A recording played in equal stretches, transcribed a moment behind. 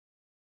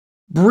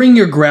Bring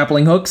your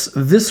grappling hooks.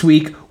 This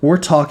week, we're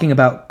talking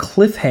about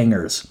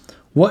cliffhangers.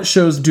 What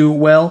shows do it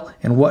well,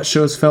 and what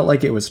shows felt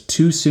like it was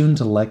too soon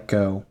to let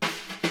go.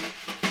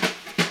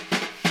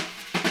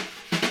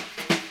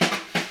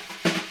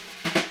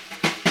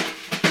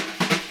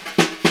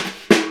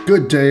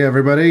 Good day,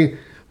 everybody.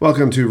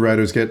 Welcome to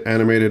Writers Get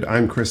Animated.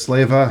 I'm Chris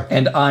Leva.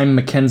 And I'm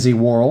Mackenzie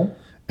Worrell.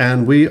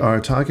 And we are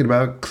talking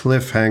about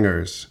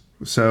cliffhangers.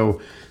 So,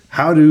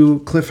 how do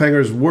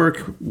cliffhangers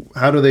work?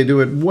 How do they do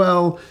it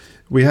well?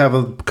 We have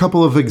a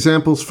couple of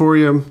examples for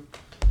you.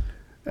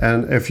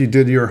 And if you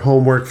did your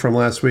homework from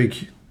last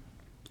week,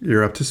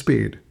 you're up to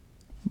speed.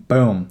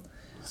 Boom.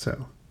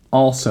 So,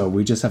 Also,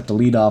 we just have to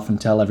lead off and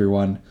tell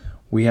everyone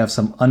we have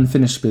some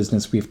unfinished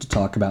business we have to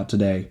talk about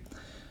today.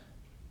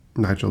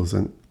 Nigel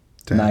isn't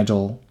dead.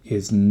 Nigel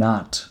is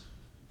not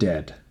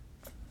dead.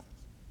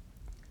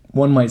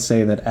 One might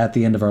say that at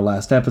the end of our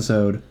last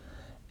episode,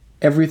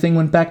 everything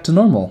went back to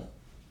normal.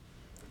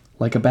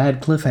 Like a bad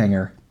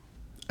cliffhanger.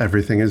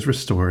 Everything is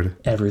restored.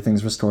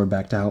 Everything's restored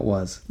back to how it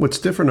was. What's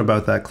different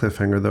about that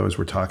cliffhanger, though, is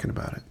we're talking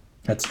about it.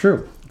 That's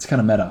true. It's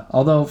kind of meta.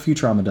 Although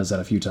Futurama does that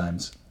a few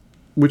times.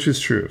 Which is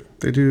true.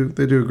 They do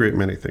a great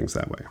many things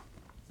that way.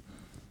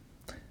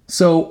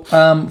 So,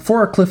 for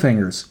our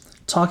cliffhangers,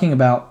 talking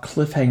about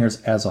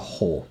cliffhangers as a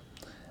whole.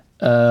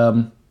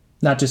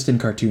 Not just in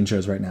cartoon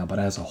shows right now, but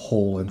as a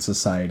whole in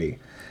society.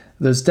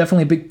 There's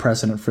definitely a big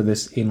precedent for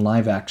this in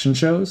live action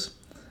shows.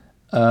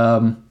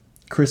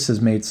 Chris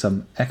has made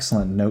some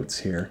excellent notes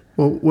here.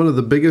 Well, one of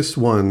the biggest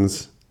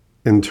ones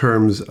in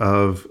terms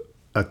of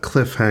a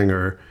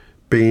cliffhanger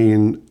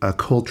being a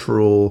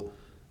cultural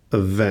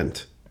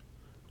event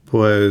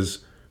was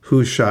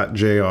Who Shot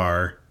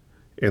JR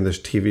in this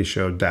TV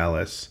show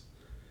Dallas.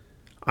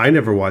 I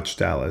never watched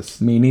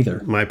Dallas. Me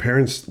neither. My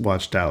parents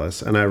watched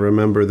Dallas, and I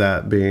remember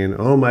that being,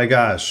 oh my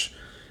gosh,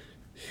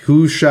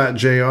 who shot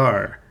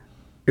JR?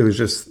 It was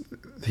just,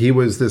 he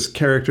was this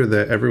character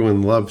that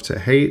everyone loved to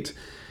hate,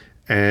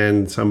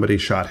 and somebody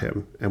shot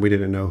him, and we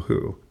didn't know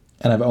who.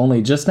 And I've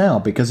only just now,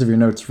 because of your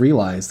notes,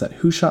 realized that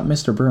Who Shot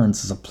Mr.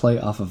 Burns is a play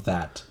off of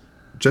that.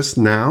 Just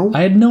now?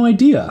 I had no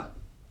idea.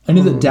 I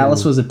knew that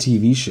Dallas was a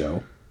TV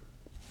show.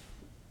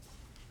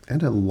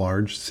 And a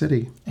large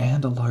city.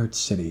 And a large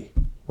city,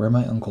 where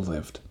my uncle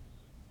lived.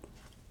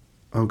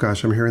 Oh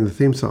gosh, I'm hearing the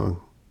theme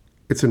song.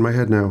 It's in my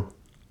head now.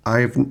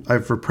 I've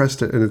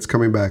repressed it, and it's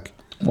coming back.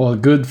 Well,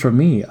 good for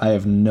me. I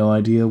have no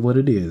idea what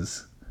it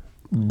is.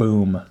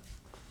 Boom.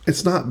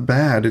 It's not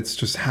bad, it's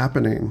just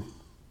happening.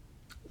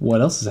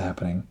 What else is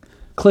happening?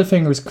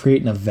 Cliffhangers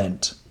create an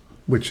event.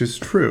 Which is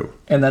true.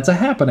 And that's a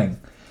happening.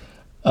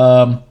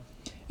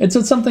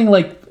 It's something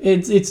like,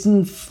 it's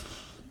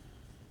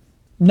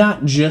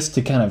not just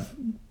to kind of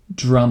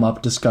drum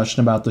up discussion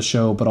about the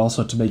show, but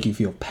also to make you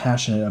feel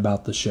passionate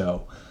about the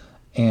show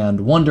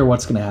and wonder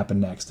what's going to happen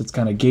next. It's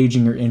kind of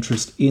gauging your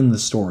interest in the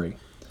story.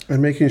 And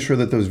making sure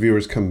that those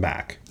viewers come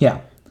back.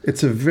 Yeah.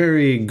 It's a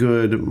very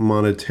good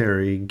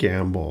monetary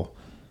gamble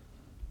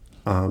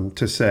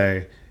to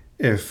say,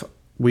 if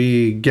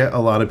we get a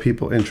lot of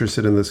people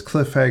interested in this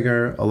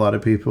cliffhanger, a lot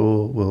of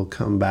people will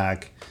come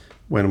back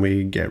when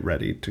we get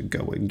ready to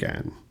go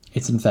again.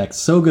 It's in fact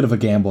so good of a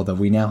gamble that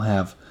we now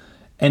have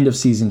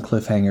end-of-season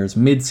cliffhangers,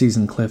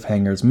 mid-season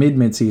cliffhangers,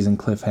 mid-season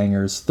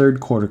cliffhangers, third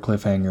quarter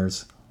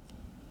cliffhangers.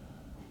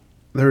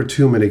 There are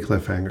too many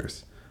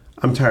cliffhangers.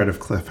 I'm tired of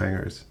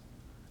cliffhangers.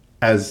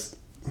 As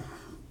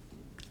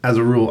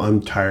a rule,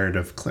 I'm tired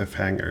of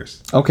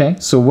cliffhangers. Okay,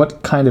 so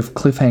what kind of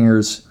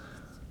cliffhangers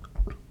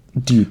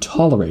do you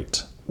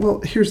tolerate?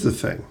 Well, here's the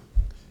thing.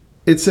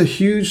 It's a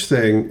huge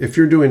thing if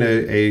you're doing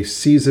a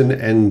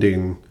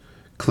season-ending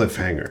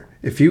cliffhanger.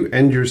 If you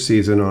end your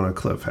season on a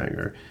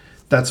cliffhanger,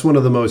 that's one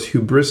of the most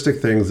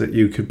hubristic things that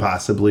you could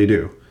possibly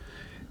do.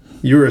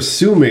 You're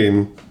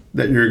assuming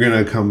that you're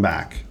going to come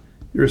back.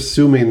 You're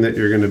assuming that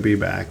you're going to be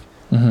back.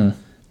 Mm-hmm.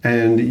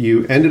 And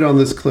you ended on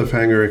this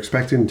cliffhanger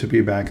expecting to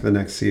be back the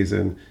next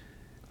season.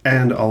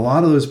 And a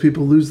lot of those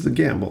people lose the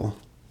gamble.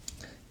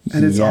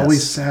 And it's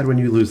always sad when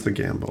you lose the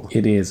gamble.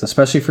 It is,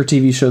 especially for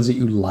TV shows that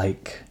you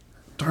like.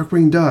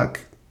 Darkwing Duck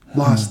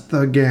lost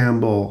the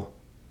gamble.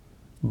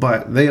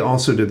 But they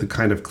also did the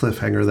kind of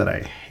cliffhanger that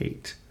I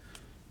hate.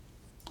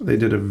 They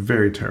did a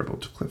very terrible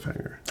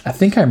cliffhanger. I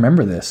think I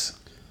remember this.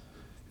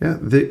 Yeah,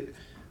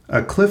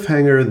 a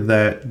cliffhanger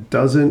that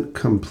doesn't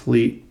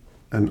complete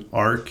an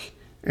arc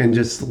and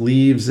just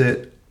leaves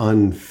it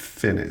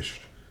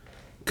unfinished.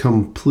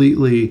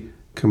 Completely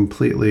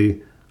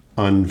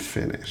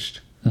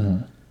unfinished.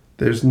 Mm-hmm.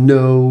 There's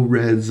no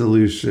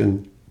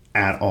resolution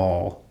at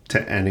all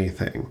to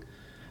anything.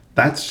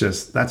 That's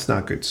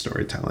not good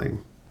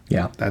storytelling.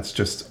 Yeah. That's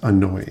just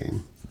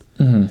annoying.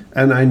 Mm-hmm.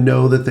 And I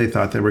know that they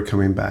thought they were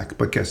coming back,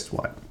 but guess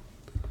what?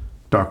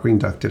 Darkwing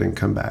Duck didn't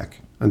come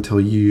back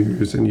until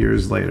years and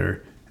years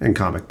later in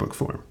comic book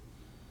form.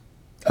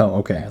 Oh,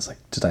 okay. I was like,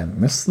 did I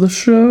miss the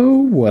show?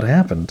 What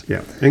happened?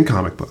 Yeah, in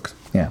comic books.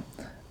 Yeah.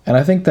 And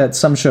I think that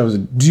some shows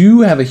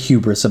do have a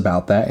hubris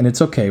about that, and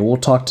it's okay. We'll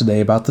talk today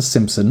about The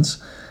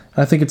Simpsons.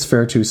 I think it's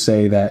fair to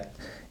say that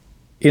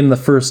in the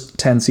first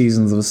 10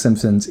 seasons of The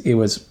Simpsons, it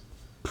was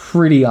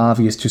pretty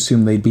obvious to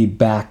assume they'd be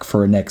back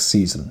for a next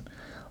season.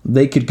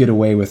 They could get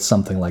away with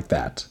something like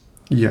that.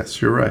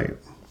 Yes, you're right.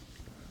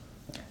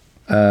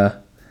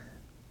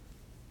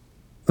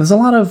 There's a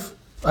lot of,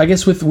 I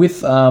guess,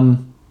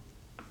 I'm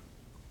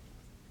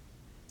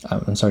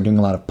sorry, doing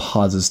a lot of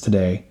pauses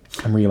today.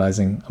 I'm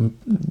realizing I'm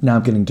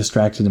getting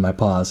distracted in my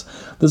pause.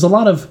 There's a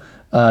lot of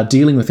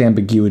dealing with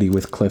ambiguity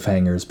with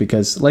cliffhangers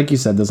because, like you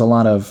said, there's a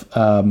lot of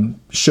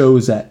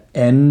shows that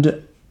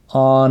end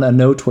on a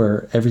note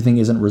where everything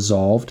isn't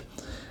resolved.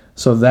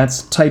 So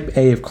that's type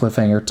A of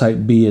cliffhanger. Type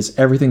B is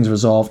everything's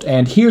resolved.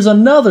 And here's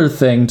another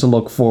thing to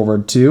look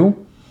forward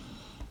to.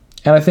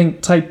 And I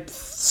think type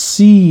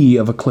C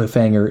of a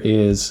cliffhanger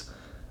is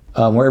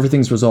where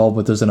everything's resolved,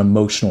 but there's an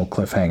emotional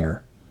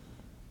cliffhanger.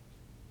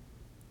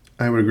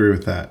 I would agree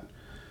with that.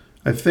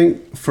 I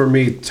think for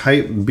me,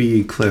 type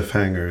B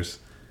cliffhangers.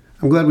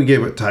 I'm glad we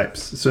gave it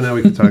types. So now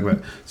we can talk about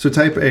it. So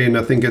type A,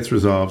 nothing gets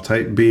resolved.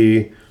 Type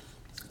B,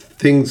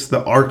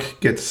 the arc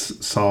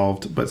gets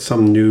solved, but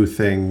some new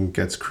thing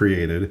gets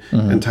created.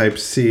 Mm-hmm. And type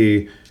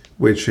C,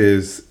 which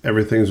is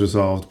everything's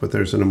resolved, but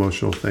there's an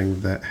emotional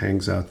thing that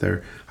hangs out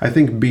there. I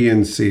think B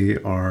and C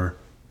are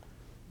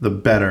the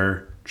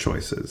better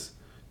choices.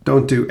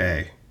 Don't do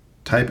A.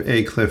 Type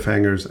A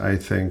cliffhangers, I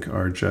think,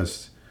 are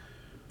just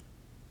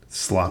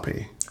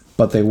sloppy.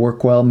 But they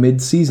work well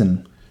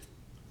mid-season.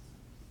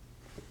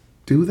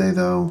 Do they,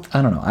 though?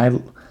 I don't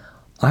know.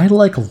 I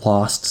like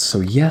Lost, so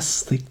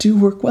yes, they do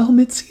work well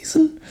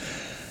mid-season.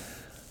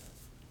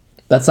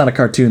 That's not a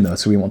cartoon, though,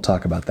 so we won't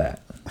talk about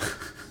that.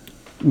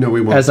 No,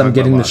 we won't. As I'm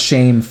getting the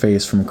shame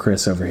face from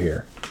Chris over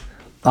here.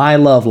 I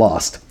love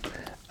Lost.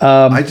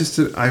 I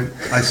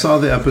saw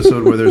the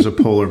episode where there's a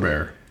polar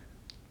bear.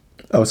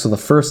 Oh, so the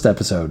first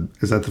episode.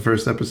 Is that the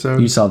first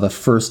episode? You saw the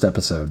first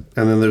episte.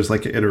 And then there's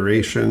like an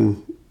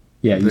iteration.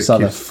 Yeah, you saw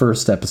the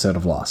first episode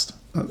of Lost.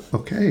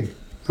 Okay.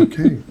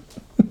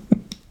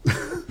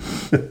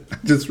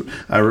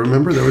 I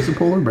remember there was a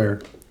polar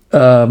bear.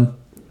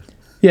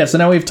 Yeah, so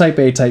now we have type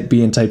A, type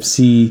B, and type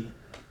C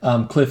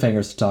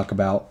cliffhangers to talk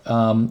about.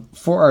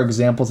 For our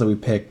examples that we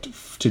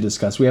picked to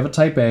discuss, we have a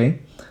type A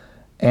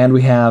and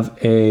we have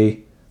a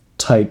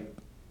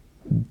type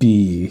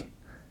B.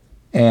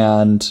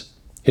 And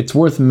it's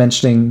worth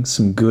mentioning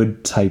some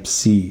good type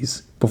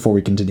Cs before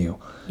we continue.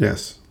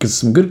 Yes. Because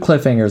some good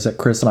cliffhangers that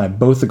Chris and I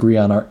both agree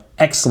on are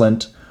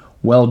excellent,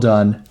 well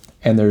done,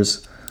 and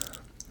there's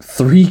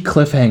 3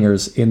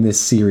 cliffhangers in this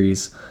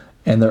series,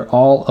 and they're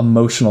all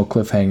emotional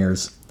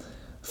cliffhangers.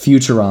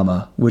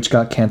 Futurama, which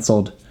got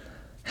canceled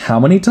how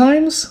many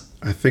times?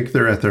 I think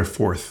they're at their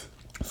 4th.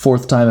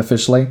 4th time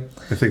officially.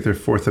 I think their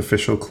 4th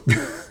official.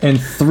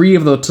 And 3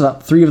 of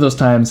those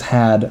times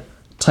had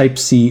type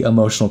C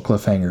emotional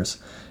cliffhangers.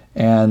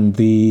 And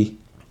the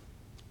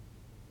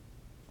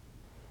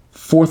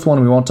 4th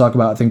one we won't talk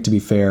about, I think, to be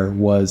fair,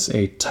 was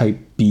a type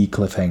B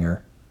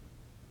cliffhanger.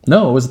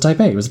 No, it was a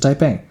type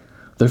A.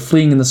 They're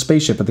fleeing in the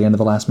spaceship at the end of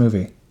the last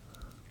movie.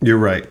 You're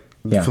right.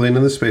 Yeah. Fleeing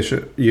in the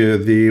spaceship. Yeah,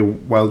 the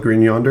Wild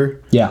Green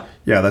Yonder. Yeah.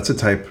 Yeah, that's a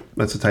type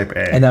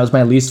A. And that was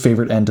my least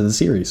favorite end to the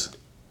series.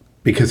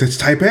 Because it's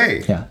type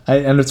A. Yeah.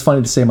 And it's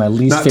funny to say my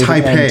least Not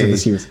favorite end Taipei. to the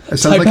series. It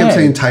sounds like I'm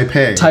saying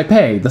Taipei.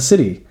 Taipei, the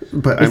city.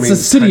 But it's the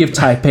city of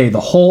Taipei.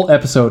 The whole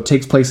episode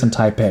takes place in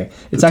Taipei.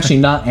 It's actually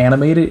not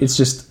animated. It's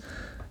just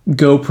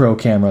GoPro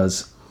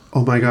cameras.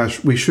 Oh my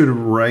gosh. We should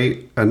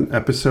write an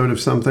episode of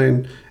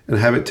something and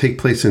have it take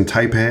place in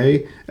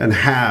Taipei and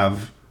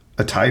have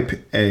a type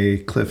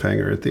A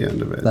cliffhanger at the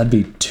end of it. That'd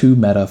be too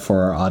meta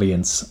for our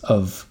audience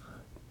of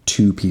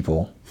 2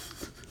 people.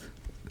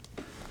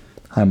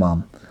 Hi,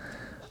 Mom.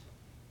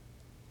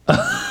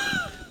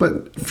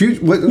 But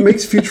what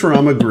makes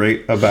Futurama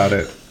great about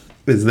it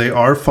is they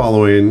are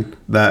following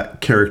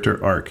that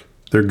character arc.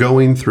 They're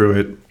going through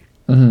it.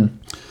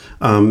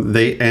 Mm-hmm.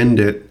 They end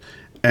it.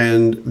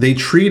 And they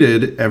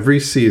treated every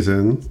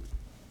season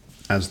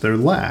as their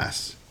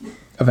last.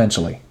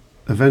 Eventually.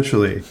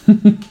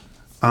 The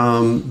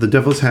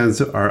Devil's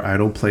Hands Are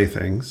Idle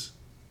Playthings,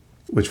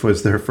 which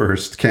was their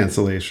first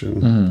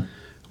cancellation,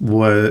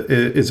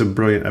 is a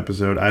brilliant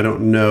episode. I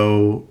don't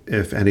know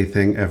if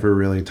anything ever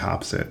really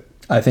tops it.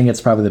 I think it's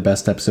probably the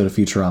best episode of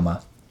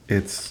Futurama.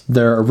 It's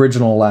their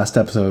original last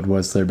episode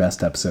was their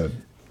best episode.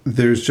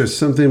 There's just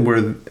something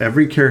where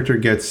every character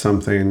gets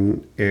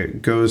something,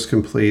 it goes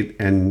complete,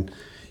 and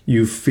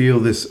you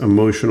feel this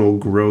emotional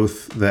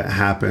growth that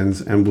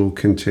happens and will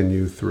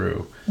continue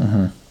through.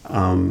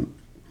 Mm-hmm.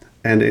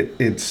 And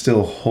it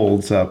still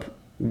holds up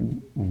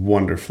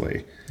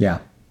wonderfully. Yeah.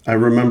 I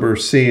remember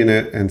seeing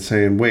it and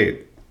saying,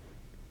 wait,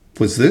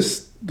 was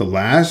this the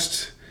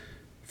last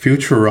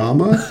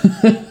Futurama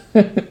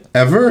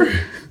ever?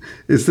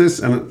 Is this...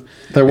 And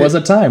there was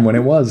a time when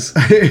it was.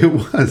 It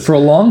was. For a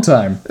long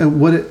time. And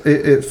what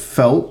it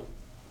felt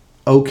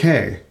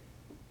okay.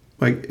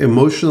 Like,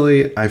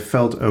 emotionally, I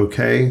felt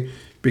okay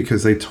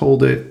because they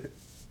told it.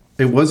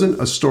 It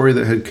wasn't a story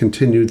that had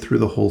continued through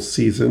the whole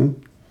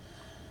season.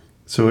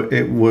 So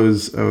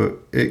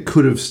it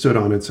could have stood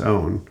on its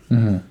own.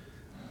 Mm-hmm.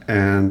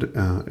 And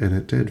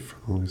it did for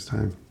the longest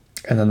time.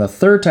 And then the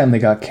third time they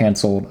got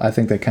canceled, I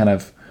think it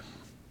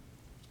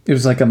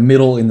was like a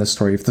middle in the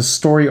story. If the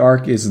story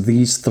arc is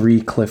these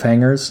 3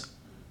 cliffhangers,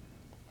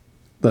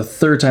 the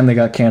third time they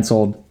got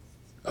canceled,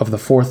 of the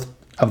 4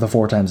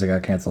 times they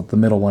got canceled, the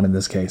middle one in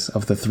this case,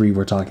 of the 3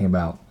 we're talking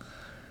about,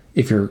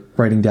 if you're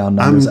writing down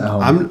numbers at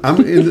home.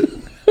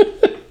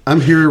 I'm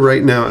here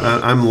right now.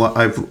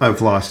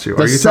 I've lost you.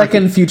 The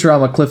second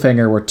Futurama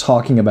cliffhanger we're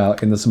talking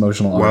about in this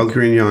emotional arc. Wild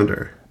Green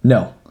Yonder?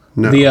 No.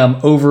 The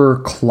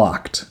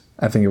Overclocked,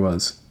 I think it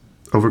was.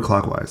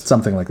 Overclockwise.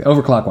 Something like that.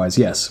 Overclockwise,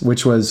 yes.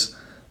 Which was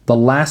the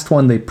last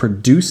one they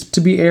produced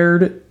to be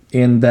aired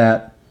in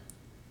that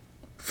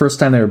first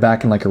time they were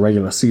back in like a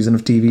regular season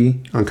of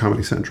TV. On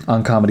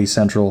Comedy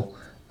Central.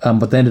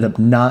 But they ended up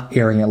not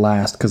airing it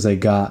last because they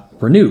got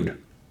renewed.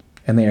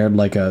 And they aired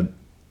like a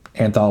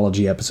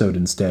anthology episode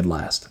instead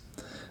last.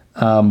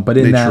 But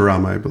in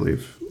Naturama, I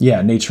believe.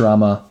 Yeah,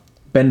 Naturama.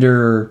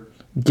 Bender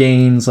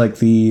gains like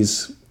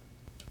these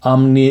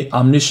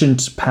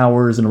omniscient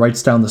powers and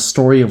writes down the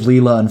story of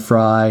Leela and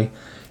Fry.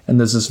 And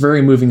there's this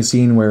very moving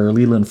scene where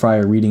Leela and Fry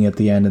are reading at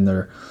the end and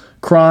they're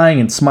crying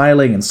and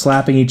smiling and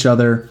slapping each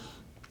other.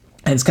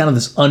 And it's kind of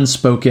this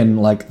unspoken,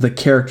 like the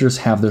characters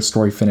have their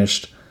story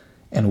finished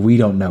and we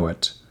don't know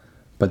it,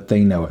 but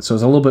they know it. So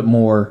it's a little bit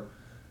more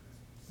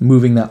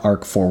moving that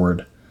arc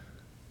forward.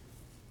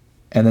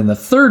 And then the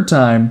third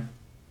time,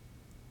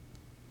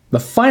 the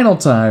final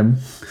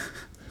time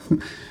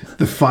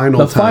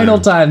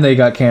they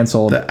got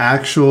canceled. The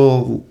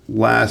actual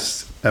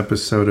last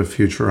episode of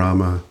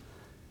Futurama,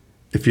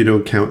 if you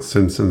don't count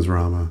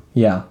Simpsons-rama.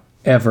 Yeah,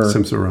 ever.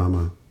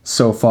 Simpson-rama.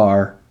 So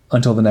far,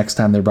 until the next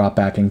time they're brought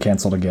back and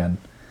canceled again.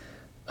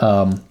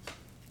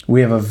 We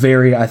have a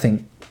very, I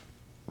think,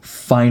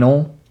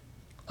 final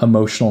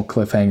emotional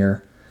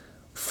cliffhanger.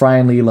 Fry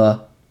and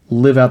Leela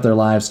live out their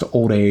lives to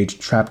old age,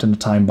 trapped in a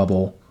time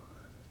bubble.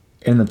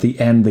 And at the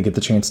end, they get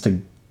the chance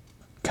to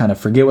kind of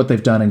forget what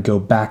they've done and go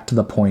back to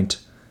the point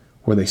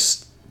where they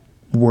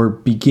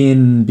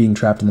begin being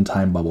trapped in the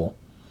time bubble.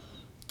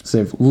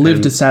 So they've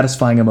lived a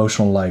satisfying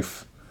emotional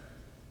life.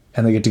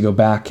 And they get to go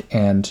back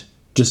and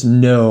just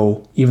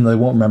know, even though they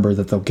won't remember,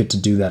 that they'll get to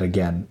do that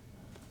again.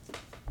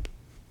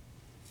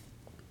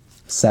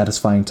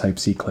 Satisfying type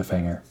C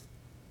cliffhanger.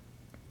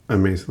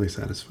 Amazingly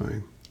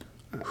satisfying.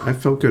 I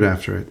felt good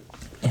after it.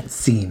 And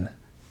scene.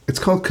 It's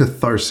called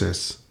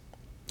catharsis.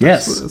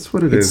 Yes. That's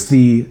what it is. It's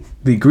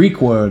the Greek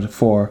word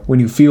for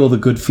when you feel the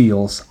good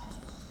feels.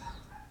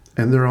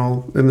 And they're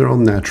all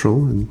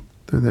natural and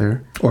they're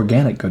there.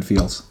 Organic good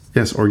feels.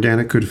 Yes,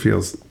 organic good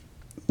feels.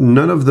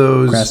 None of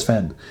those.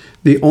 Grass-fed.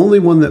 The only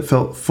one that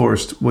felt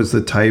forced was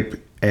the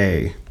type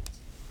A.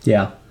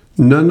 Yeah.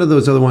 None of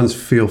those other ones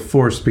feel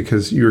forced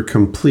because you're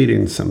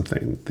completing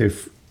something.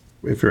 If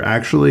you're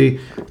actually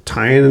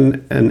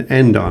tying an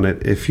end on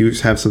it, if you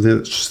have something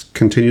that just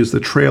continues to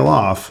trail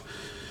off,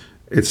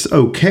 it's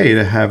okay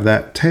to have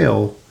that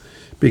tail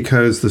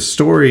because the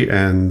story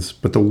ends,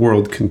 but the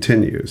world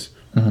continues.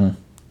 Mm-hmm.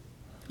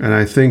 And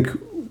I think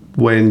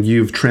when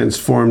you've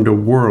transformed a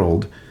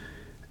world,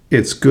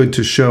 it's good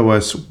to show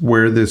us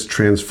where this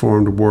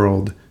transformed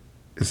world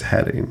is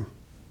heading.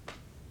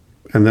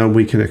 And then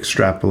we can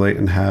extrapolate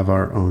and have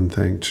our own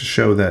thing to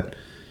show that,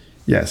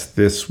 yes,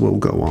 this will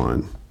go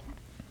on.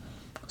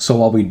 So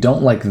while we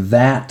don't like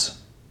that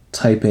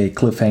type A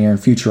cliffhanger in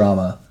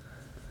Futurama,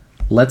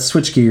 let's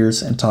switch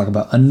gears and talk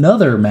about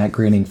another Matt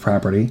Groening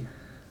property,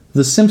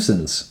 The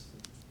Simpsons,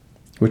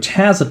 which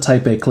has a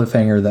type A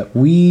cliffhanger that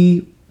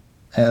we,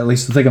 at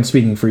least I think I'm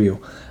speaking for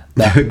you,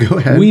 that Go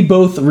ahead. We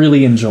both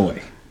really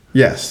enjoy.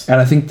 Yes. And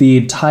I think the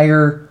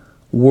entire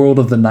world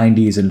of the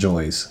 90s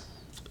enjoys.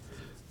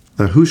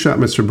 The Who Shot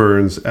Mr.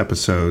 Burns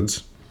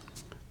episodes,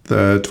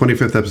 the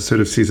 25th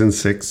episode of season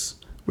 6,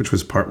 which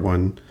was part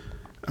 1,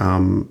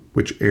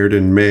 which aired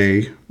in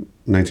May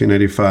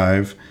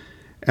 1995,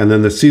 and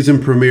then the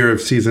season premiere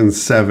of season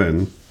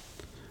 7,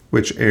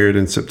 which aired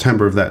in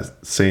September of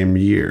that same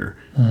year.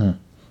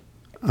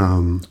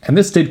 Mm-hmm. And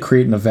this did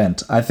create an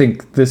event. I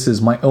think this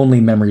is my only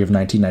memory of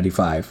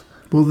 1995.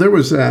 Well, there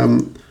was,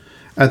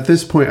 at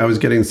this point, I was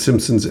getting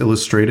Simpsons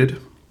Illustrated,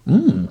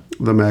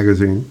 the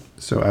magazine.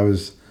 So I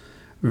was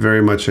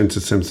very much into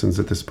Simpsons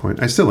at this point.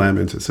 I still am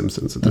into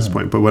Simpsons at this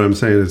point. But what I'm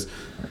saying is,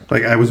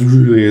 like, I was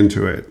really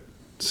into it.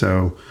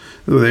 So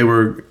we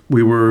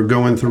were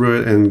going through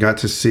it and got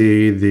to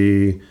see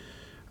the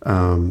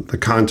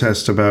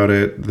contest about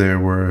it.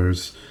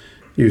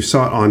 You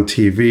saw it on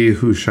TV,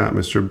 Who Shot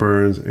Mr.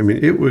 Burns. I mean,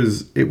 it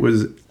was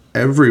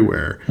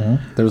everywhere.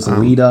 Mm-hmm. There was a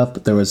lead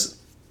up. There was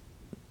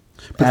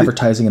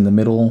advertising in the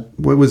middle.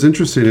 What was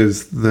interesting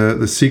is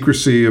the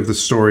secrecy of the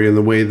story and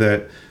the way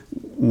that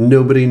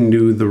nobody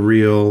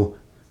knew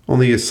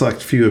only a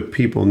select few of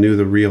people knew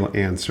the real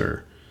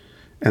answer.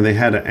 And they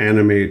had to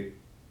animate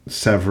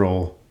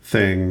several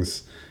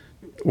things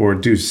or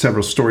do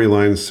several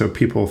storylines so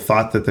people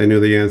thought that they knew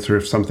the answer.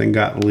 If something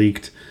got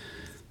leaked,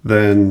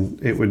 then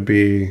it would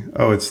be,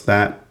 it's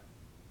that's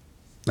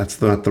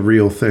not the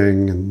real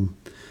thing. And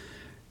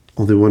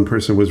only one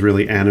person was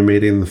really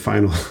animating the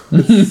final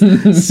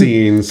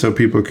scene so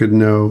people could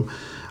know.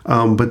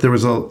 But there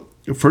was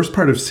first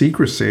part of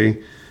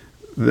secrecy,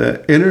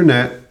 the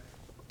internet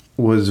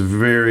was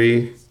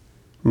very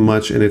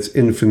much in its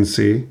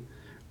infancy,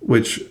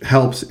 which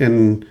helps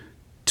in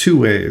two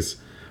ways.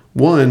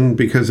 One,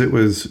 because it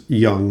was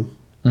young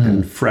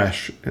and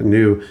fresh and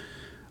new,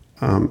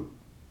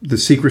 the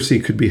secrecy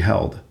could be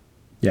held.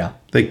 Yeah.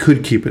 They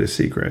could keep it a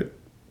secret.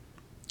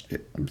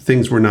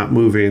 Things were not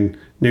moving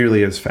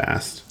nearly as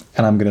fast.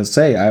 And I'm going to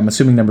say, I'm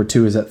assuming number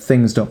 2 is that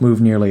things don't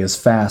move nearly as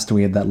fast, and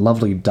we had that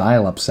lovely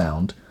dial-up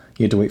sound.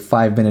 You had to wait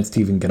 5 minutes to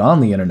even get on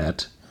the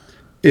internet.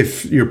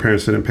 If your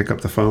parents didn't pick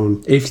up the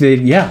phone. If they,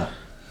 yeah.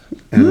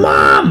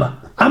 Mom!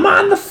 I'm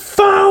on the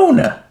phone!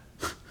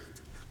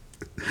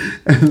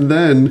 And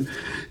then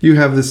you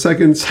have the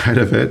second side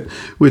of it,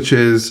 which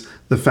is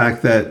the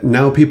fact that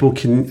now people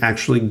can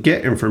actually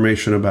get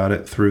information about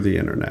it through the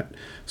internet.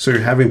 So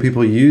you're having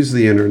people use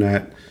the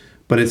internet,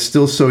 but it's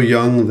still so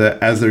young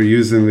that as they're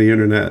using the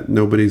internet,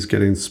 nobody's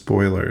getting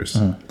spoilers.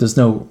 There's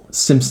no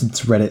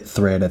Simpsons Reddit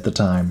thread at the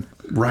time.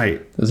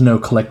 Right. There's no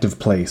collective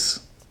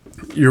place.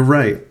 You're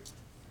right.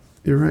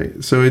 You're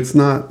right. So it's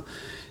not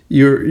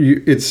you're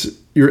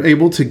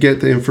able to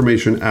get the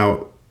information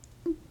out,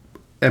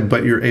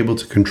 but you're able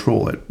to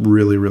control it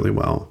really, really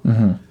well.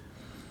 And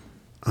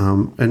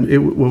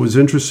what was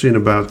interesting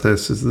about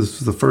this is this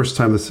was the first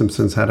time The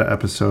Simpsons had an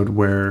episode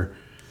where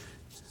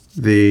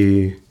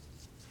the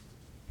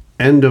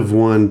end of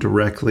one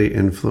directly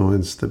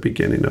influenced the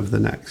beginning of the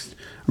next.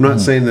 I'm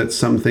not saying that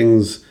some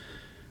things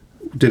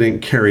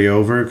didn't carry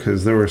over,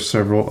 because there were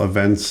several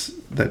events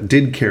that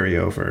did carry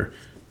over.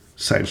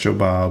 Sideshow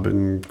Bob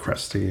and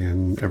Krusty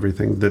and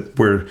everything that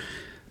where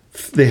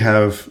they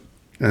have,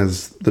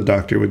 as the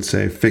Doctor would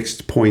say,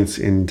 fixed points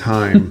in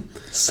time.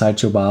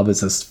 Sideshow Bob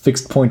is a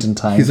fixed point in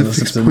time. He's a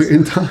fixed point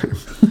in time.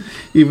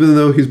 Even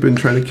though he's been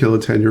trying to kill a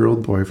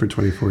 10-year-old boy for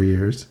 24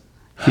 years,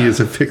 he is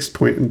a fixed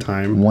point in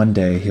time. One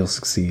day he'll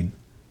succeed.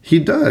 He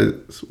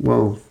does.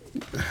 Well,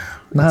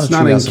 Not it's a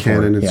not in Treehouse of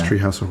canon, Horror, it's yeah.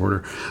 Treehouse of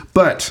Horror.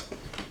 But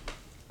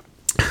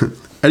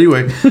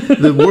anyway,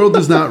 the world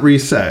does not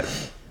reset.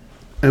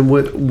 And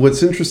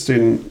what's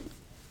interesting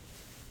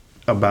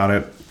about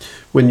it,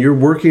 when you're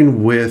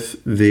working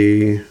with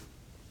the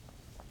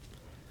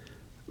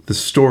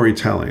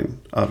storytelling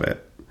of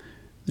it,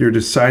 you're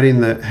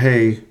deciding that,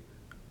 hey,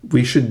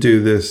 we should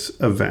do this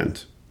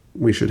event.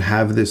 We should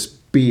have this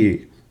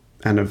be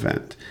an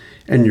event.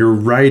 And you're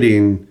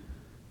writing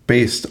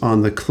based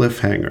on the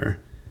cliffhanger.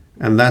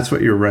 And that's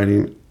what you're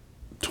writing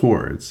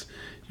towards.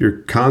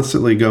 You're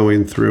constantly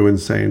going through and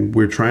saying,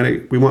 we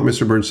want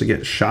Mr. Burns to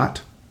get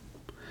shot.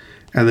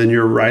 And then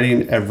you're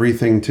writing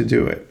everything to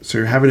do it. So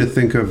you're having to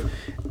think of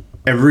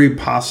every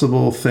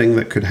possible thing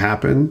that could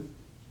happen,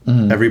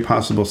 every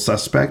possible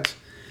suspect,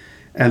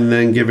 and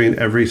then giving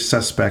every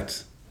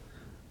suspect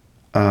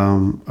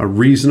a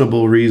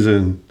reasonable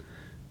reason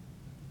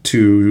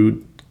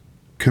to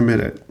commit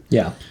it.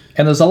 Yeah.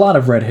 And there's a lot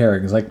of red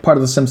herrings. Like, part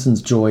of The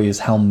Simpsons' joy is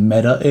how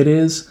meta it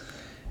is.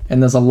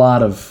 And there's a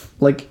lot of,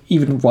 like,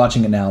 even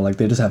watching it now, like,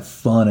 they just have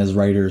fun as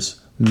writers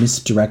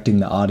misdirecting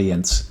the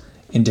audience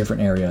in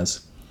different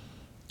areas.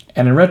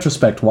 And in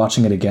retrospect,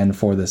 watching it again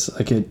for this,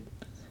 like,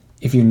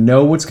 if you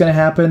know what's going to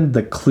happen,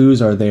 the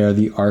clues are there,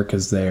 the arc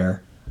is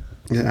there.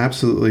 It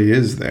absolutely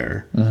is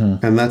there.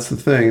 And that's the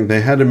thing.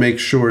 They had to make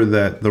sure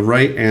that the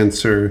right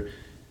answer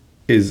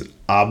is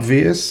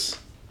obvious,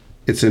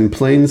 it's in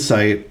plain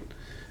sight,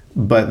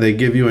 but they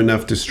give you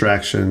enough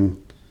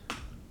distraction,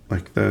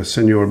 like the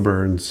Senor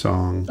Burns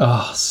song.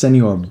 Oh,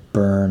 Senor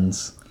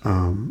Burns.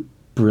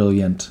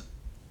 Brilliant.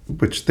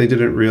 Which they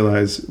didn't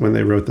realize when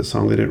they wrote the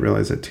song. They didn't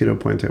realize that Tito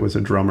Puente was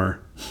a drummer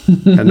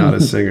and not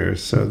a singer.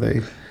 So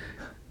they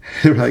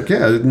were like,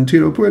 yeah, and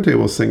Tito Puente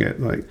will sing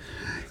it. Like,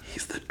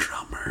 he's the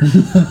drummer.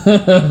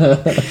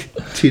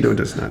 Tito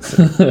does not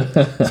sing.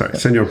 Sorry,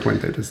 Senor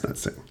Puente does not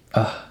sing.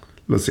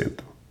 Lo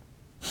siento.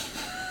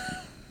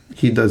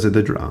 He does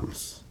the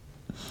drums.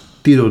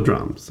 Tito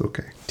drums,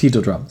 okay.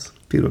 Tito drums.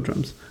 Tito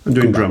drums. I'm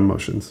doing drum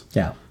motions.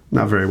 Yeah.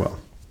 Not very well.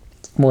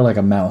 It's more like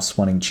a mouse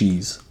wanting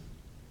cheese.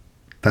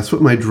 That's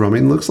what my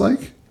drumming looks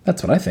like?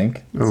 That's what I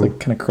think. It's like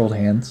kind of curled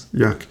hands.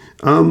 Yuck.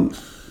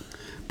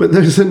 But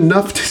there's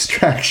enough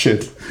distraction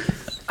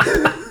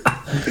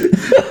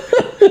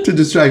to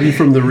distract you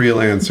from the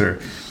real answer.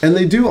 And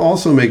they do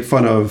also make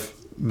fun of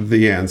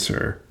the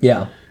answer.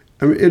 Yeah.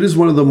 I mean, it is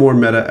one of the more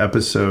meta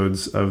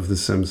episodes of The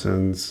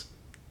Simpsons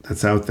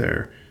that's out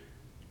there.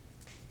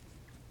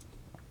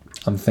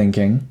 I'm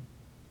thinking.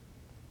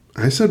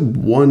 I said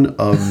one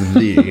of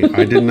the.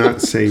 I did not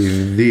say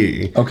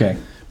the. Okay.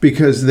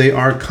 Because they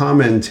are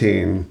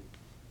commenting,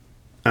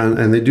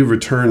 and they do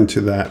return to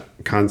that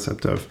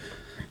concept of,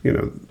 you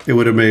know, it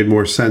would have made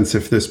more sense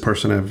if this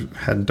person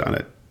had done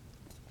it.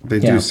 They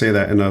do say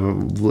that in a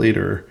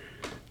later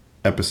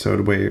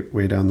episode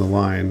way down the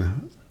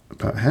line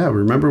about, hey,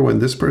 remember when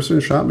this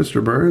person shot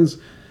Mr. Burns?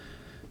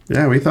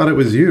 Yeah, we thought it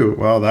was you.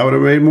 Well, that would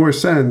have made more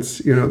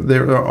sense. You know,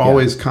 they're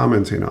always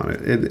commenting on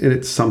it.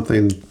 It's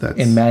something that's...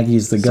 And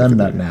Maggie's the gun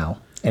nut now.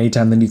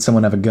 Anytime they need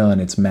someone to have a gun,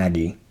 it's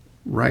Maggie.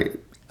 Right.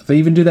 They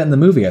even do that in the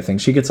movie, I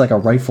think. She gets like a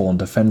rifle and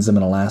defends them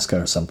in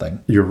Alaska or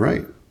something. You're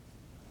right.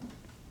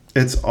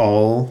 It's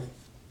all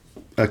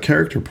a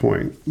character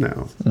point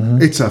now.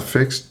 It's a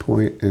fixed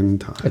point in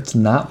time. It's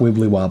not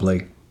wibbly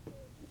wobbly.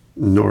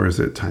 Nor is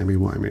it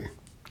timey-wimey.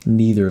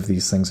 Neither of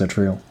these things are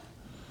true.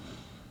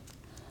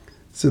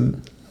 So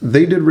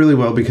they did really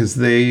well because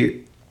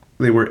they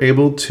were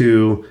able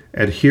to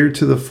adhere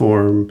to the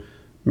form,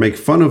 make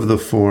fun of the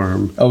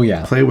form. Oh,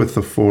 yeah. Play with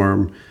the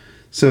form.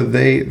 So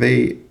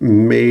they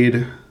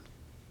made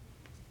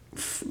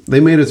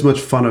as much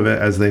fun of it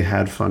as they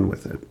had fun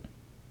with it.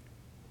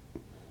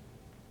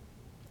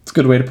 It's a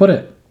good way to put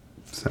it.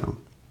 So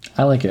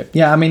I like it.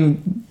 Yeah, I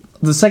mean,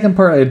 the second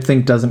part I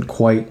think doesn't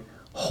quite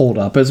hold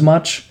up as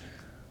much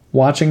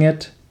watching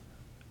it.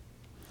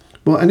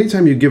 well,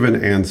 anytime you give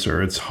an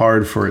answer, it's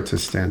hard for it to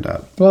stand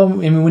up. Well, I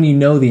mean, when you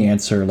know the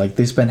answer, like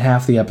they spend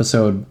half the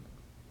episode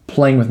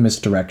playing with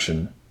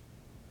misdirection.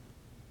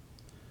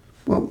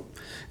 Well,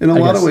 in a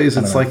lot of ways,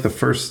 I it's don't know. like the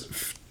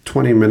first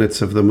 20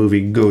 minutes of the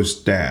movie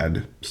Ghost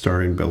Dad,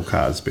 starring Bill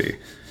Cosby.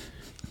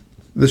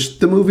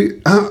 The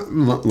movie...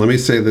 let me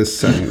say this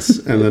sentence,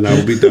 and then I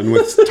will be done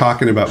with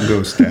talking about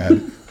Ghost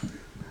Dad.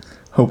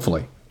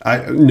 Hopefully.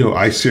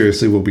 I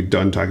seriously will be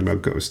done talking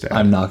about Ghost Dad.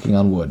 I'm knocking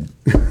on wood.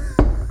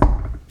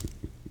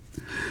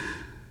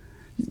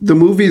 The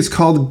movie is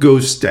called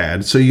Ghost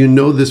Dad, so you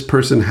know this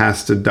person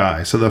has to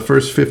die. So the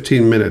first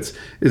 15 minutes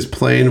is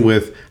playing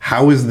with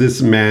how is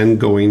this man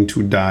going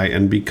to die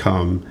and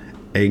become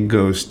a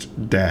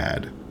ghost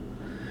dad.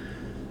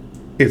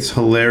 It's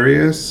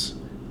hilarious.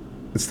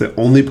 It's the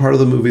only part of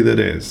the movie that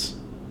is.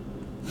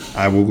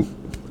 I'm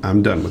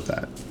done with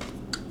that.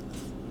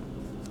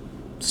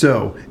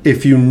 So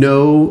if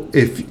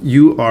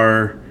you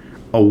are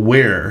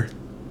aware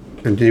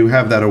and you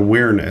have that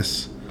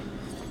awareness,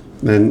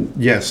 then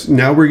yes,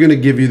 now we're going to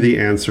give you the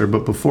answer.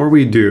 But before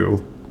we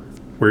do,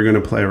 we're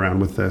going to play around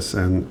with this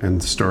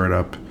and stir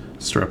up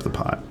the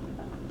pot.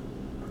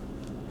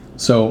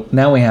 So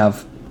now we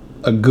have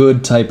a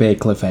good type A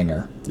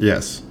cliffhanger.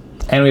 Yes.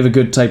 And we have a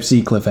good type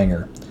C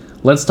cliffhanger.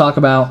 Let's talk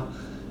about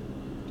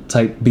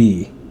type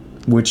B,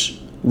 which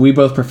we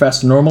both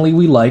profess normally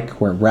we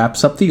like, where it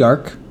wraps up the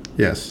arc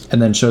Yes.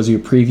 and then shows you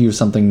a preview of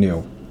something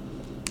new.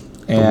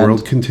 The And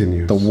world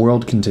continues. the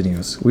world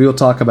continues. We will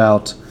talk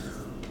about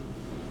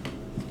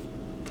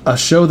a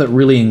show that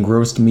really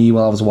engrossed me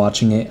while I was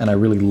watching it, and I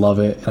really love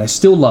it, and I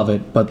still love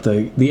it, but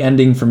the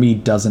ending for me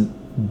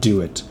doesn't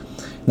do it.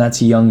 And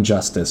that's Young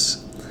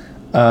Justice.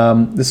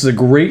 This is a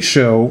great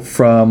show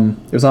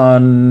it was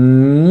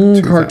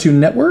on Cartoon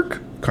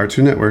Network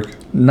Cartoon Network,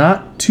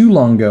 not too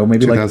long ago,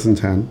 maybe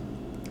 2010.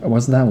 it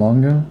wasn't that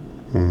long ago?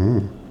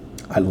 Mm-hmm.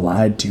 I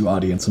lied to you,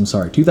 audience. I'm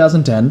sorry.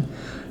 2010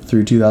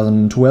 through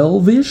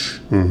 2012-ish.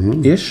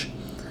 Mm-hmm. Ish.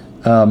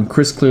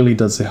 Chris clearly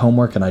does the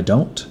homework, and I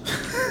don't,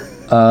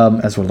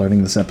 as we're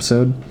learning this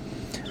episode.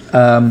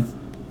 And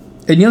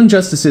Young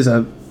Justice is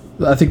I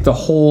think the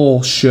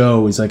whole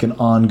show is like an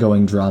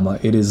ongoing drama.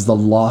 It is the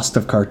Lost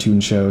of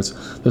cartoon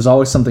shows. There's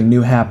always something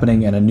new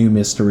happening and a new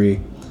mystery.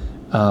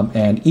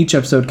 And each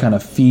episode kind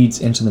of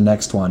feeds into the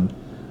next one,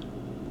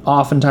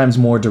 oftentimes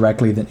more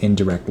directly than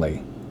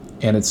indirectly.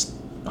 And it's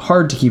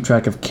hard to keep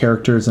track of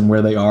characters and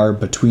where they are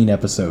between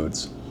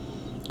episodes,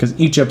 because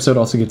each episode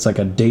also gets like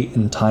a date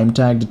and time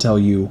tag to tell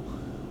you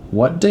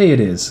what day it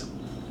is.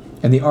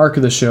 And the arc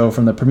of the show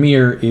from the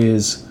premiere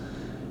is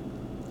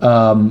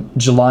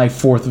July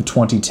 4th of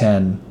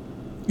 2010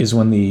 is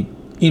when the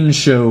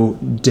in-show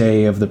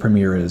day of the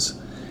premiere is.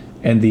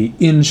 And the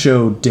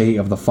in-show day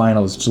of the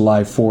final is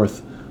July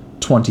 4th,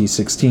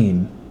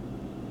 2016.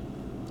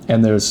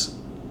 And there's...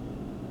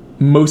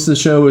 most of the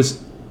show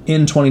is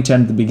in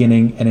 2010 at the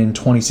beginning and in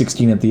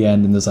 2016 at the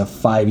end, and there's a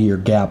 5-year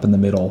gap in the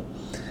middle.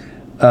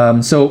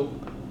 So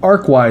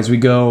arc-wise, we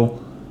go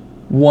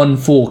one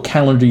full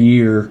calendar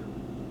year,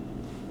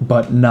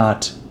 but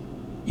not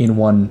in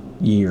 1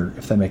 year,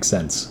 if that makes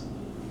sense.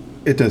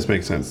 It does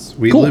make sense.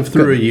 We Cool, lived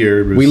through good. a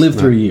year. We lived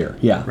through a year,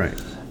 yeah. Right.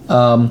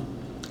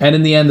 And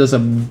in the end, there's a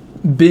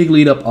big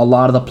lead up. A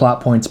lot of the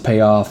plot points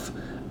pay off.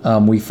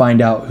 We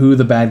find out who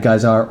the bad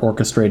guys are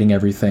orchestrating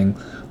everything.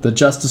 The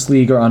Justice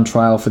League are on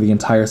trial for the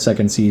entire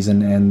second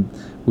season, and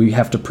we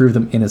have to prove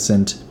them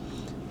innocent.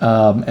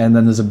 And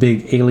then there's a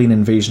big alien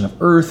invasion of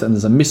Earth, and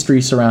there's a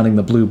mystery surrounding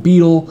the Blue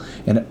Beetle,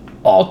 and it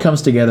all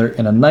comes together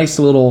in a nice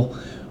little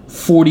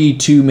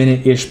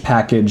 42-minute-ish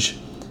package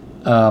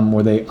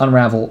where they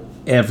unravel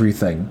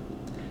everything.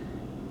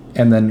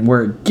 And then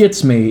where it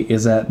gets me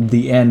is at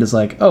the end is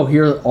like, oh,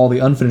 here are all the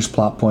unfinished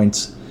plot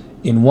points.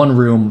 In one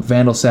room,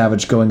 Vandal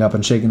Savage going up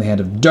and shaking the hand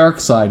of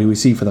Darkseid, who we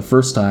see for the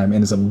first time,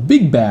 and is a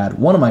big bad,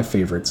 one of my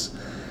favorites.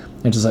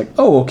 And just like,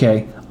 oh,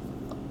 okay.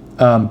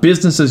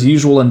 Business as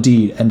usual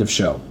indeed, end of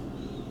show.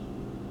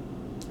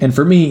 And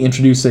for me,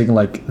 introducing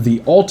like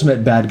the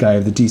ultimate bad guy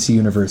of the DC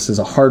universe is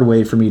a hard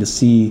way for me to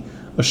see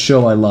a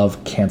show I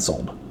love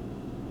canceled.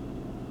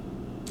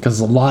 Because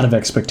there's a lot of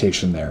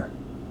expectation there.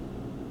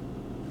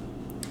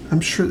 I'm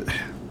sure.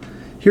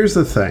 Here's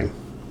the thing.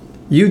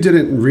 You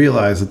didn't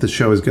realize that the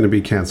show is going to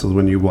be canceled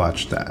when you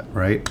watched that,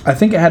 right? I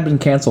think it had been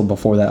canceled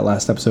before that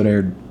last episode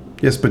aired.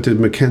 Yes, but did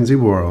Mackenzie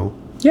Worrell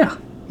Yeah.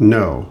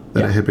 know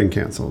that Yeah. it had been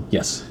canceled.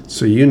 Yes.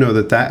 So you know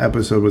that that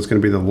episode was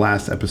going to be the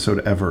last episode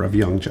ever of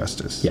Young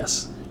Justice.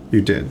 Yes.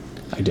 You did.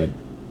 I did.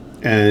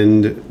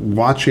 And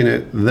watching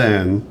it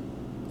then,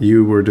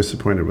 you were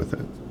disappointed with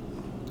it.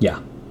 Yeah.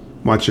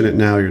 Watching it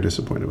now, you're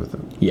disappointed with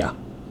it. Yeah.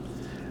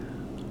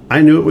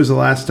 I knew it was the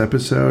last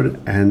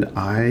episode, and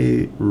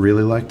I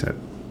really liked it.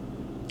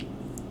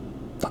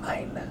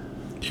 Fine.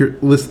 Here,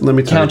 listen, let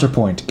me tell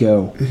Counterpoint.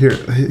 Go. you.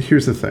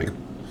 Here's the thing.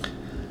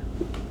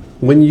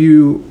 When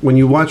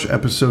you watch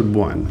episode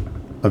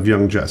 1 of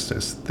Young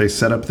Justice, they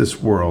set up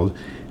this world,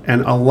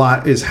 and a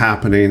lot is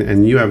happening,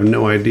 and you have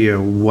no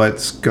idea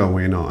what's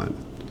going on.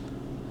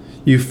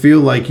 You feel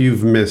like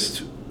you've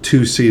missed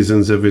 2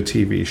 seasons of a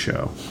TV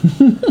show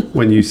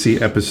when you see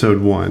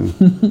episode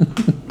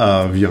 1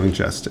 of Young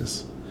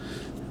Justice.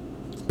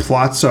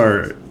 Plots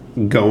are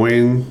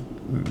going,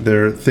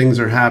 things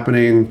are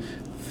happening,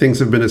 things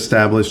have been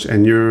established,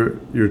 and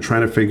you're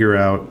trying to figure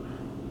out,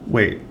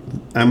 wait,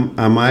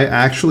 am I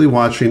actually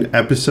watching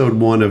episode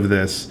 1 of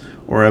this,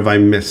 or have I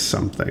missed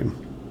something?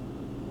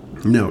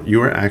 No,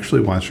 you are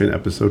actually watching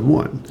episode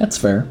 1. That's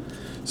fair.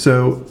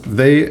 So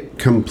they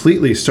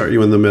completely start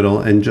you in the middle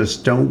and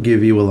just don't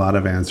give you a lot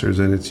of answers,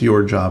 and it's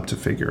your job to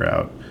figure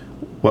out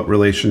what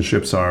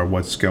relationships are,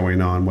 what's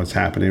going on, what's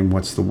happening,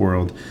 what's the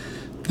world.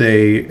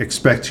 They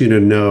expect you to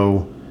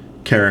know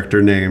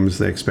character names,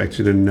 they expect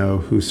you to know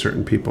who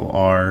certain people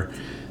are,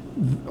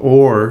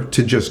 or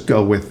to just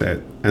go with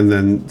it, and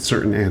then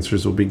certain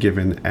answers will be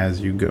given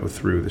as you go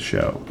through the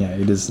show. Yeah,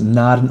 it is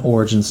not an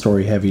origin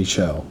story heavy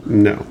show.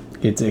 No.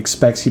 It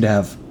expects you to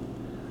have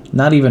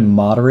not even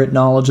moderate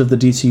knowledge of the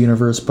DC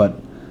universe, but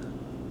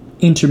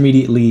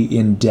intermediately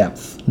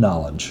in-depth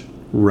knowledge.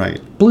 Right.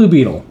 Blue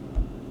Beetle,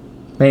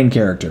 main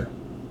character.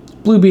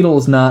 Blue Beetle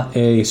is not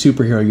a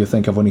superhero you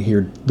think of when you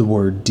hear the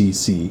word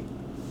DC.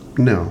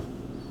 No.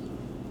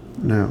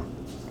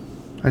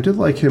 I did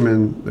like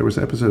him there was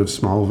an episode of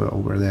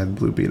Smallville where they had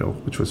Blue Beetle,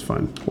 which was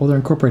fun. Well, they're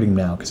incorporating him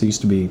now because he used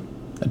to be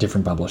a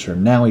different publisher.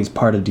 Now he's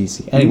part of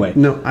DC. Anyway.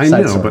 No, I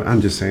side know, story. but I'm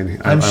just saying.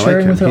 I'm I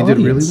sharing like him. with our He did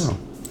really audience. well.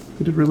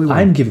 He did really well.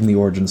 I'm giving the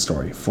origin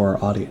story for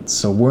our audience,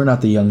 so we're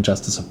not the Young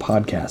Justice of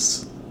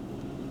podcasts.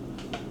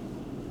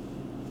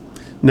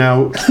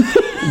 Now,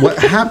 what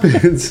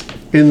happens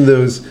in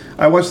those...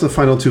 I watched the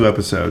final 2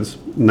 episodes,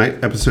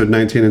 episode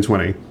 19 and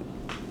 20.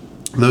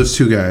 Those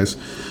 2 guys.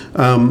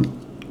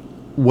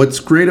 What's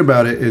great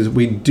about it is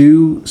we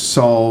do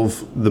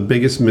solve the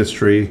biggest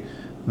mystery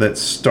that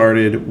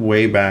started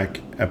way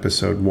back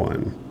episode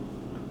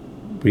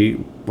 1.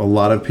 A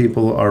lot of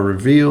people are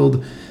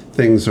revealed.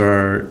 Things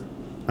are...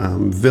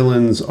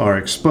 villains are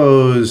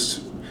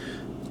exposed.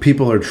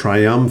 People are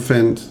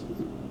triumphant.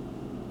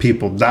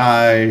 People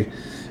die.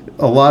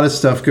 A lot of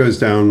stuff goes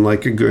down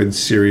like a good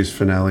series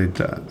finale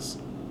does.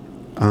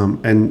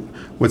 And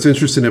what's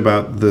interesting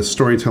about the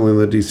storytelling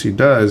that DC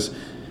does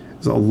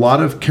is a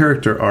lot of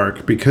character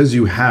arc, because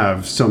you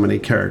have so many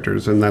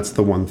characters, and that's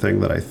the one thing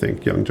that I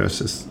think Young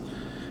Justice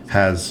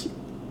has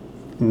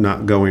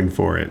not going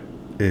for it,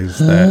 is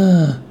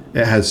that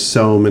it has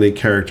so many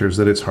characters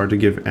that it's hard to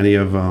give any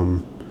of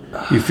them.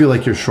 You feel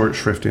like you're short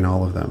shrifting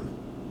all of them.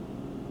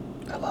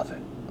 I love it.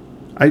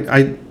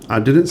 I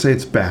didn't say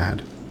it's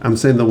bad. I'm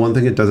saying the one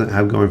thing it doesn't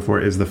have going for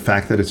it is the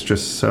fact that it's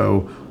just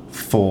so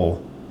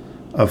full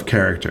of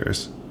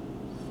characters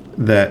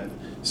that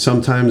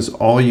sometimes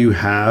all you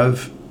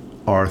have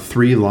are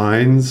 3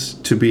 lines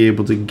to be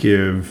able to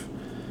give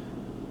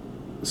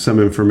some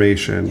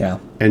information. Yeah.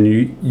 And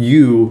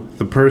you,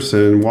 the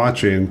person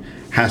watching,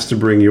 has to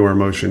bring your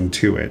emotion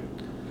to it.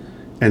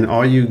 And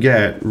all you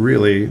get,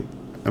 really,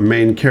 a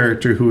main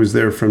character who was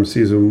there from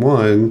season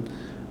 1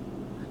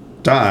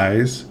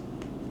 dies,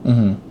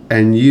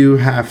 and you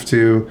have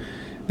to...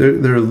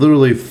 There are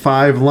literally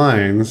 5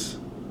 lines.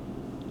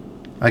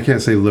 I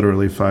can't say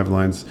literally 5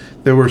 lines.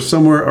 There were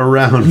somewhere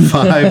around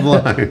 5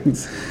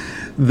 lines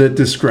that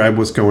describe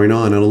what's going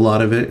on, and a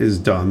lot of it is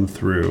done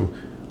through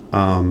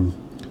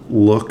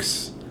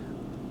looks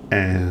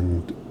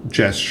and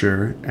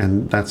gesture,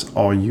 and that's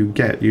all you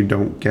get. You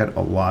don't get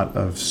a lot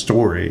of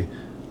story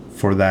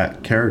for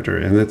that character,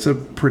 and it's a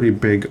pretty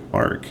big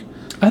arc.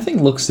 I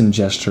think looks and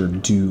gesture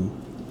do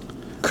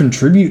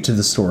contribute to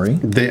the story.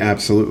 They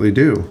absolutely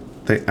do.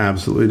 They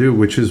absolutely do,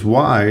 which is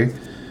why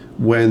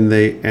when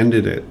they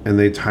ended it and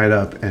they tied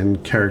up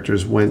and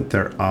characters went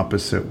their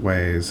opposite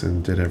ways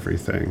and did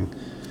everything,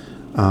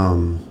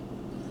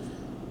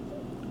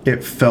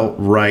 it felt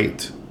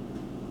right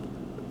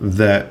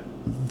that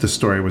the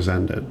story was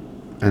ended,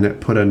 and it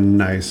put a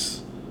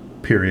nice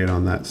period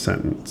on that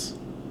sentence.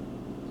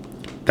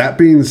 That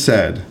being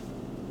said,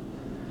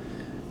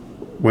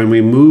 when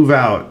we move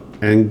out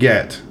and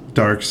get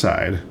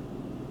Darkseid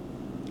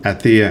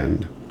at the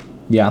end,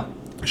 Yeah.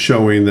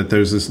 showing that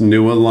there's this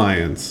new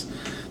alliance,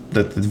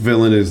 that the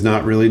villain is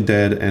not really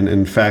dead, and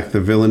in fact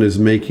the villain is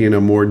making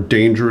a more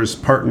dangerous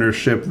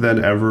partnership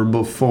than ever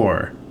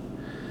before,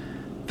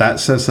 that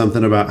says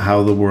something about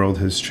how the world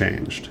has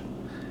changed.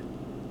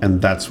 And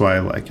that's why I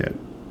like it.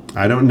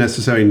 I don't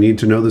necessarily need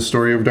to know the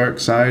story of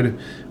Darkseid,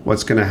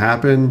 what's going to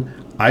happen.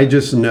 I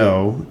just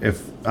know,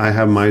 if I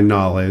have my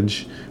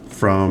knowledge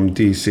from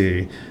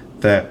DC,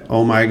 that,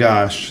 oh my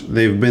gosh,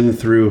 they've been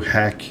through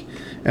heck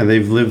and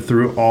they've lived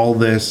through all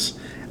this,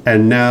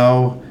 and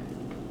now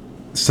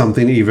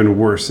something even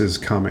worse is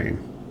coming.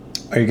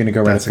 Are you going to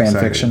go write fan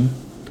exciting. fiction?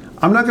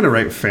 I'm not going to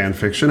write fan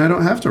fiction. I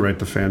don't have to write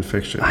the fan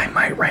fiction. I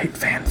might write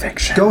fan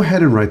fiction. Go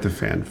ahead and write the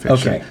fan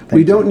fiction. Okay,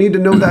 We don't need to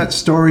know that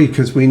story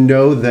because we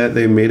know that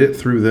they made it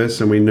through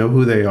this and we know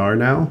who they are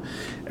now.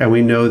 And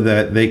we know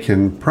that they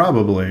can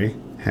probably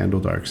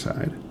handle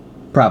Darkseid.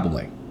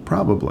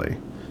 Probably.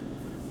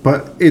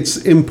 But it's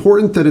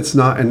important that it's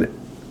not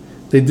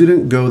they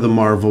didn't go the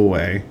Marvel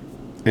way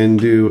and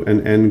do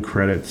an end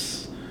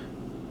credits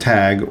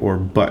tag or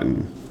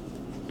button.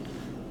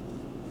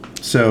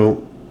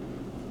 So,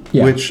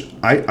 Yeah. which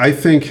I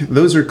think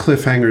those are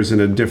cliffhangers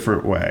in a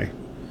different way,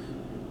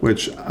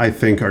 which I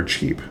think are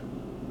cheap.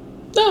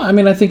 No, I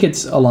mean, I think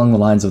it's along the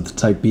lines of the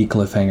Type B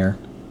cliffhanger.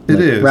 It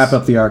is. Wrap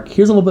up the arc.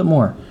 Here's a little bit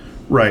more.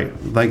 Right.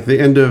 Like the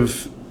end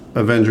of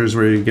Avengers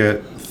where you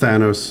get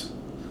Thanos.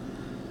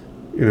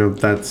 You know,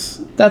 That's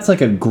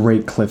like a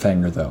great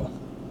cliffhanger, though.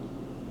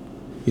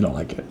 You don't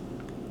like it.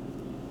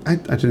 I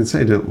didn't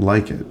say I didn't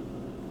like it.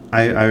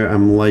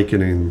 I'm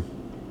likening.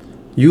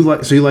 You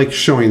like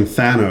showing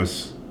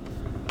Thanos,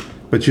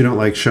 but you don't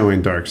like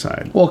showing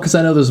Darkseid. Well, because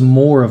I know there's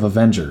more of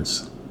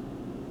Avengers.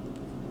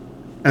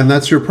 And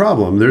that's your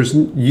problem.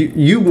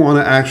 You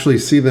want to actually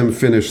see them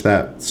finish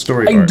that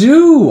story I arc.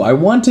 do. I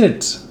want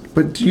it.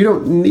 But you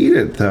don't need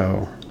it,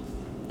 though.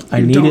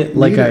 I need it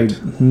like I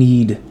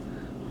need.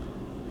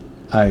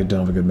 I don't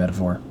have a good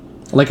metaphor.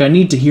 Like I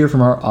need to hear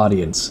from our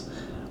audience.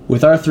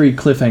 With our 3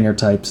 cliffhanger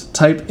types,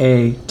 Type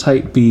A,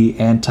 Type B,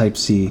 and Type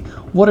C,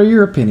 what are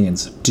your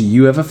opinions? Do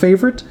you have a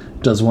favorite?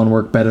 Does one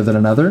work better than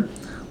another?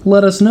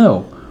 Let us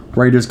know.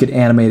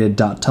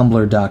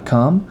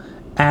 writersgetanimated.tumblr.com,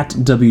 at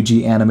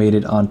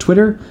WGAnimated on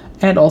Twitter,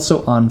 and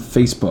also on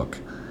Facebook.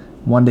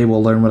 One day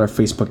we'll learn what our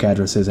Facebook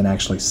address is and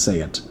actually say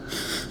it.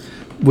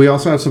 We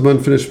also have some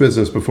unfinished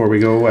business before we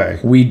go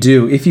away. We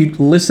do. If you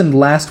listened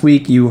last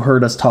week, you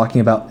heard us talking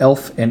about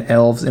Elf and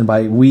Elves, and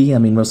by we, I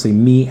mean mostly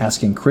me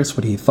asking Chris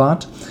what he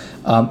thought.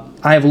 I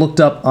have looked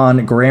up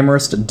on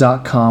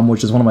Grammarist.com,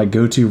 which is one of my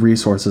go-to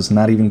resources,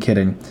 not even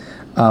kidding,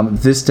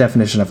 this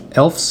definition of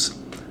elves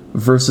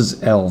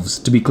versus elves.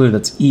 To be clear,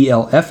 that's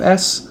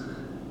ELFS,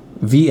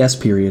 VS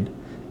period,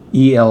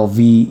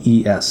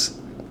 ELVES.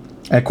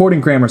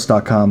 According to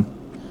Grammarist.com,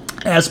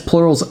 as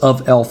plurals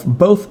of elf,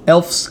 both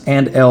elves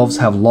and elves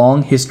have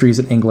long histories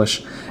in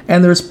English,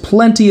 and there's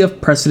plenty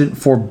of precedent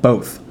for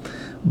both.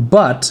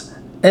 But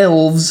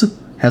elves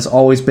has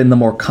always been the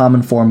more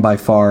common form by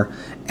far,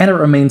 and it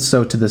remains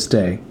so to this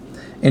day.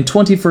 In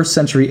 21st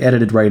century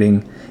edited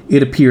writing,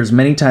 it appears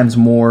many times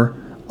more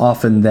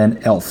often than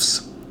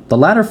elves. The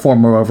latter form,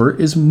 moreover,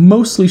 is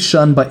mostly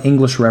shunned by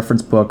English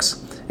reference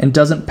books and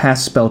doesn't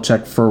pass spell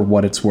check for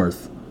what it's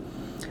worth.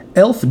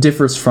 Elf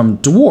differs from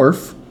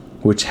dwarf,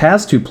 which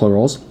has 2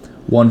 plurals,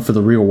 one for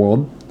the real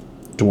world,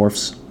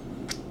 dwarfs,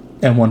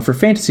 and one for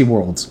fantasy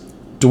worlds,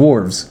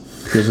 dwarves.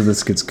 Here's where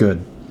this gets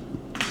good.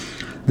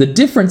 The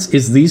difference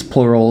in these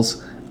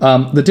plurals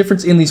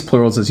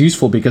is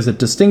useful because it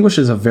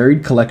distinguishes a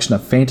varied collection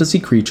of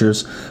fantasy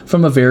creatures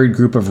from a varied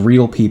group of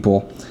real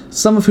people,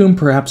 some of whom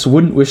perhaps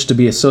wouldn't wish to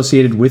be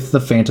associated with the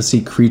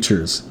fantasy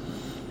creatures.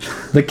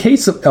 The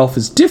case of elf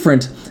is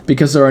different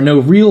because there are no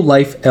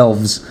real-life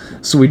elves,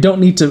 so we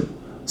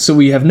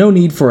have no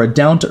need for a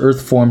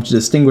down-to-earth form to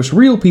distinguish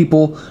real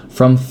people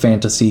from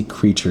fantasy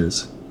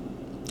creatures.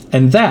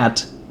 And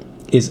that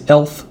is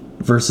elf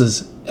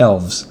versus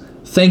elves.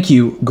 Thank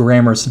you,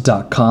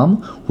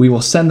 Grammarist.com. We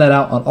will send that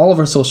out on all of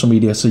our social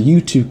media so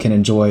you too can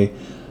enjoy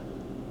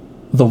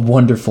the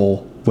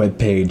wonderful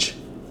webpage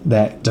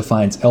that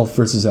defines elf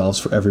versus elves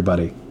for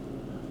everybody.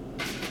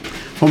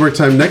 Homework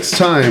time. Next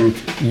time,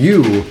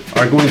 you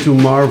are going to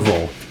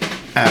marvel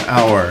at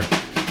our...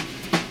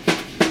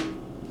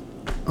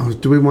 Oh,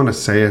 do we want to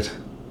say it?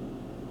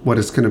 What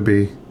it's going to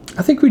be?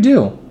 I think we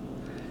do.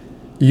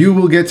 You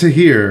will get to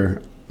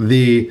hear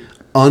the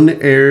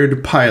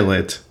unaired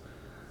pilot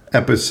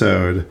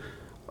episode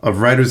of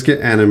Writers Get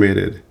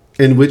Animated,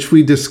 in which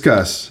we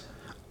discuss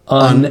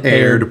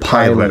unaired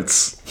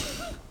pilots.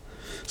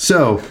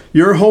 So,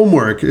 your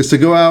homework is to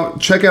go out,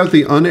 check out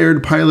the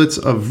unaired pilots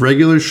of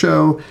regular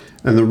show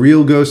and the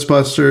real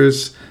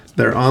Ghostbusters.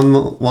 They're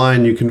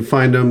online. You can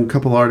find them. A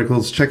couple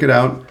articles. Check it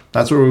out.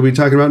 That's what we'll be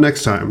talking about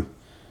next time.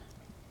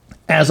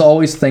 As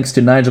always, thanks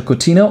to Nigel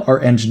Coutinho,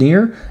 our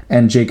engineer,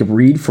 and Jacob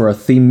Reed for our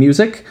theme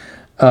music.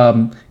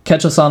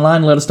 Catch us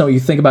online. Let us know what you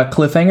think about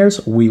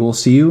cliffhangers. We will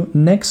see you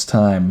next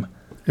time.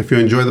 If you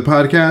enjoy the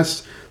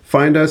podcast,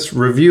 find us,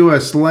 review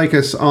us, like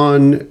us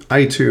on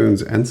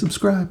iTunes, and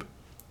subscribe.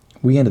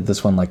 We ended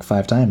this one like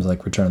 5 times,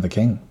 like Return of the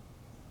King.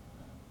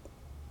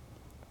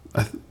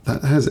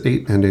 That has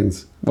 8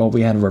 endings. Well,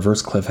 we had a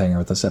reverse cliffhanger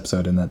with this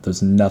episode in that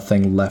there's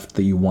nothing left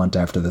that you want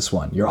after this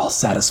one. You're all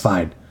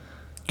satisfied.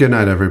 Good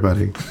night,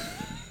 everybody.